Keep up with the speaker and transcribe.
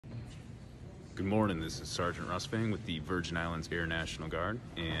Good morning, this is Sergeant Rusfang with the Virgin Islands Air National Guard,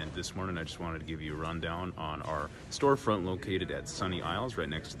 and this morning I just wanted to give you a rundown on our storefront located at Sunny Isles right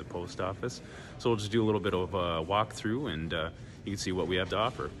next to the post office. So we'll just do a little bit of a walkthrough and you can see what we have to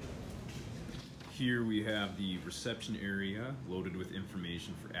offer. Here we have the reception area loaded with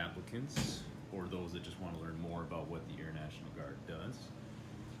information for applicants or those that just want to learn more about what the Air National Guard does.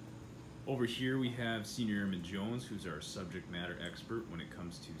 Over here we have Senior Airman Jones, who's our subject matter expert when it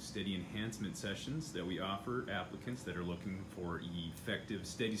comes to steady enhancement sessions that we offer applicants that are looking for effective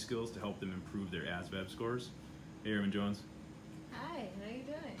steady skills to help them improve their ASVAB scores. Hey, Airman Jones. Hi, how you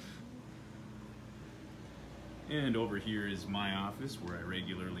doing? And over here is my office, where I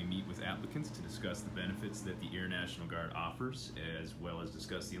regularly meet with applicants to discuss the benefits that the Air National Guard offers, as well as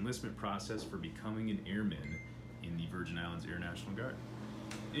discuss the enlistment process for becoming an airman in the Virgin Islands Air National Guard.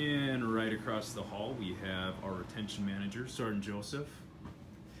 And right across the hall we have our retention manager, Sergeant Joseph.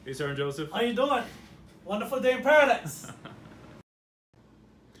 Hey, Sergeant Joseph. How you doing? Wonderful day in paradise.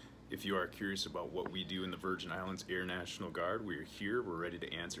 If you are curious about what we do in the Virgin Islands Air National Guard, we're here. We're ready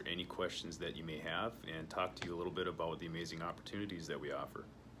to answer any questions that you may have and talk to you a little bit about the amazing opportunities that we offer.